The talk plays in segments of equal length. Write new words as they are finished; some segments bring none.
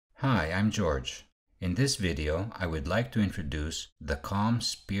Hi, I'm George. In this video, I would like to introduce the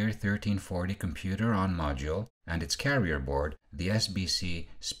COM-SPEAR1340 computer-on module and its carrier board, the SBC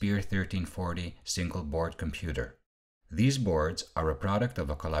SPEAR1340 single-board computer. These boards are a product of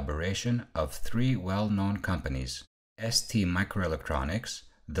a collaboration of three well-known companies: ST Microelectronics,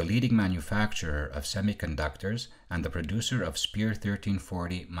 the leading manufacturer of semiconductors and the producer of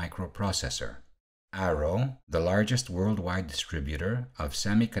SPEAR1340 microprocessor; Arrow, the largest worldwide distributor of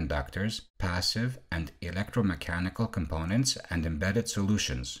semiconductors, passive and electromechanical components and embedded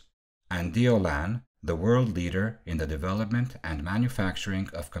solutions; and Diolan, the world leader in the development and manufacturing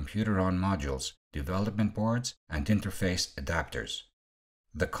of computer-on modules, development boards, and interface adapters.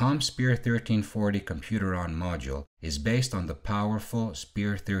 The COM-SPEAR1340 computer-on module is based on the powerful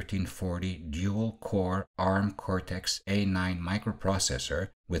SPEAR1340 dual-core ARM Cortex-A9 microprocessor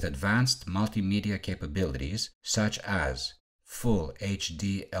with advanced multimedia capabilities such as full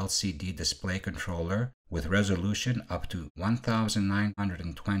HD LCD display controller with resolution up to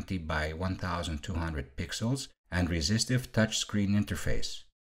 1920 by 1200 pixels and resistive touchscreen interface,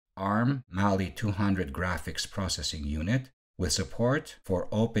 ARM Mali 200 graphics processing unit, with support for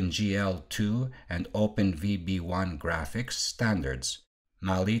OpenGL2 and OpenVB1 graphics standards.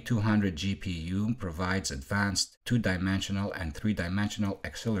 Mali 200 GPU provides advanced two-dimensional and three-dimensional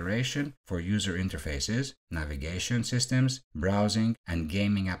acceleration for user interfaces, navigation systems, browsing, and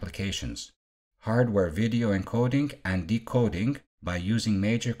gaming applications. Hardware video encoding and decoding by using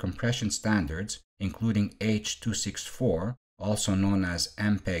major compression standards, including H.264, also known as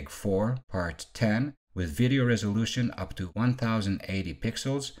MPEG-4 Part 10, with video resolution up to 1080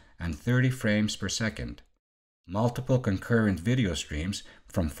 pixels and 30 frames per second. Multiple concurrent video streams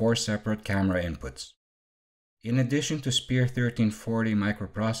from 4 separate camera inputs. In addition to SPEAR1340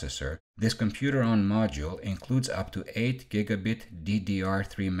 microprocessor, this computer-on module includes up to 8 gigabit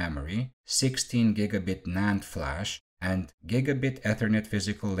DDR3 memory, 16 gigabit NAND flash, and gigabit Ethernet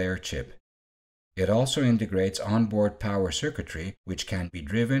physical layer chip. It also integrates onboard power circuitry, which can be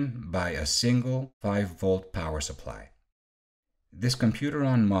driven by a single 5-volt power supply. This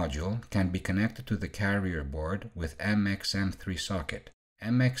computer-on module can be connected to the carrier board with MXM3 socket.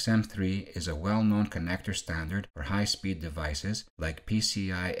 MXM3 is a well-known connector standard for high-speed devices like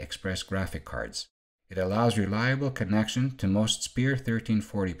PCI Express graphic cards. It allows reliable connection to most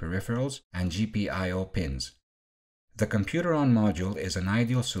SPEAR1340 peripherals and GPIO pins. The computer-on module is an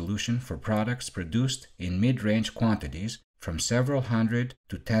ideal solution for products produced in mid-range quantities from several hundred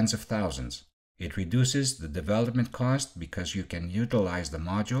to tens of thousands. It reduces the development cost because you can utilize the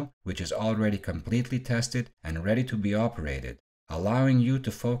module, which is already completely tested and ready to be operated, allowing you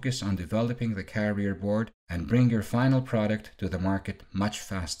to focus on developing the carrier board and bring your final product to the market much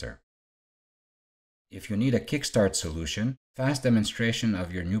faster. If you need a kickstart solution, fast demonstration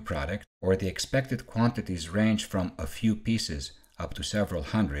of your new product, or the expected quantities range from a few pieces up to several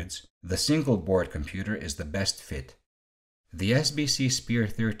hundreds, the single-board computer is the best fit. The SBC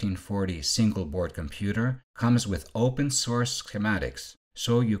SPEAR1340 single-board computer comes with open-source schematics,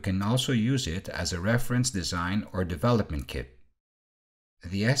 so you can also use it as a reference design or development kit.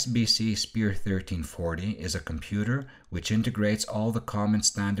 The SBC SPEAR1340 is a computer which integrates all the common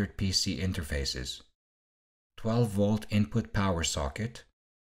standard PC interfaces: 12-volt input power socket,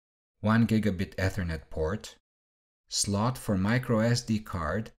 1 gigabit Ethernet port, slot for micro SD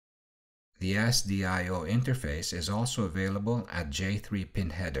card. The SDIO interface is also available at J3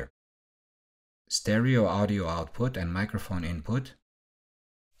 pin header, stereo audio output and microphone input.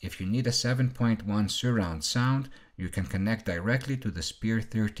 If you need a 7.1 surround sound, you can connect directly to the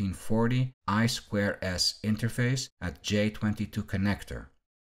SPEAR1340 I2S interface at J22 connector.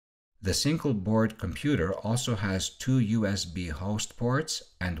 The single-board computer also has 2 USB host ports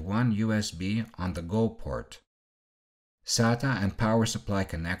and 1 USB on-the-go port, SATA and power supply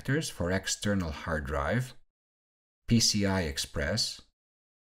connectors for external hard drive, PCI Express,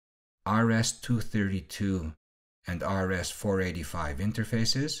 RS-232 and RS-485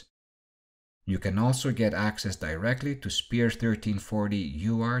 interfaces. You can also get access directly to SPEAR1340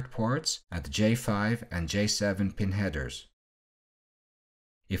 UART ports at J5 and J7 pin headers.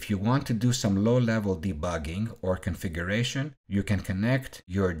 If you want to do some low-level debugging or configuration, you can connect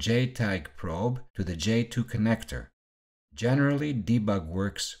your JTAG probe to the J2 connector. Generally, debug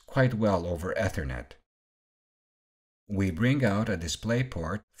works quite well over Ethernet. We bring out a display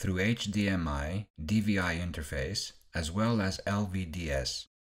port through HDMI DVI interface as well as LVDS.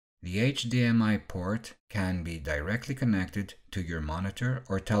 The HDMI port can be directly connected to your monitor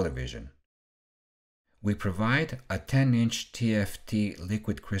or television. We provide a 10-inch TFT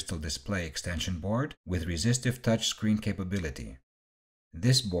liquid crystal display extension board with resistive touchscreen capability.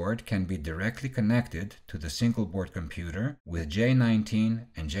 This board can be directly connected to the single board computer with J19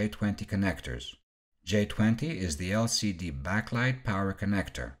 and J20 connectors. J20 is the LCD backlight power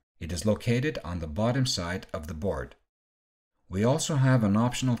connector. It is located on the bottom side of the board. We also have an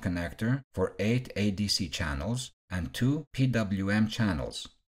optional connector for 8 ADC channels and 2 PWM channels.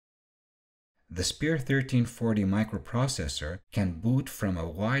 The SPEAR1340 microprocessor can boot from a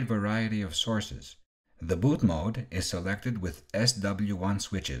wide variety of sources. The boot mode is selected with SW1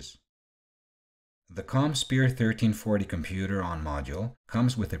 switches. The COM-SPEAR1340 computer on module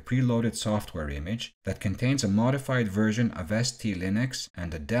comes with a preloaded software image that contains a modified version of ST Linux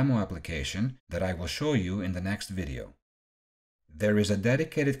and a demo application that I will show you in the next video. There is a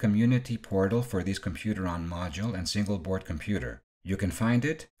dedicated community portal for this computer on module and single board computer. You can find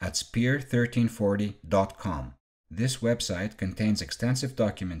it at SPEAR1340.com. This website contains extensive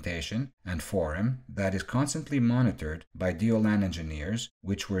documentation and forum that is constantly monitored by DOLAN engineers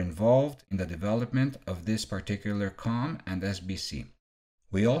which were involved in the development of this particular COM and SBC.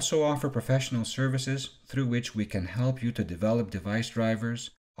 We also offer professional services through which we can help you to develop device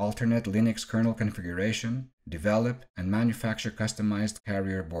drivers, alternate Linux kernel configuration, develop and manufacture customized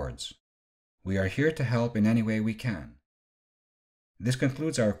carrier boards. We are here to help in any way we can. This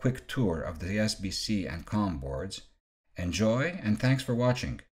concludes our quick tour of the SBC and COM boards. Enjoy and thanks for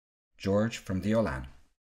watching. George from DOLAN.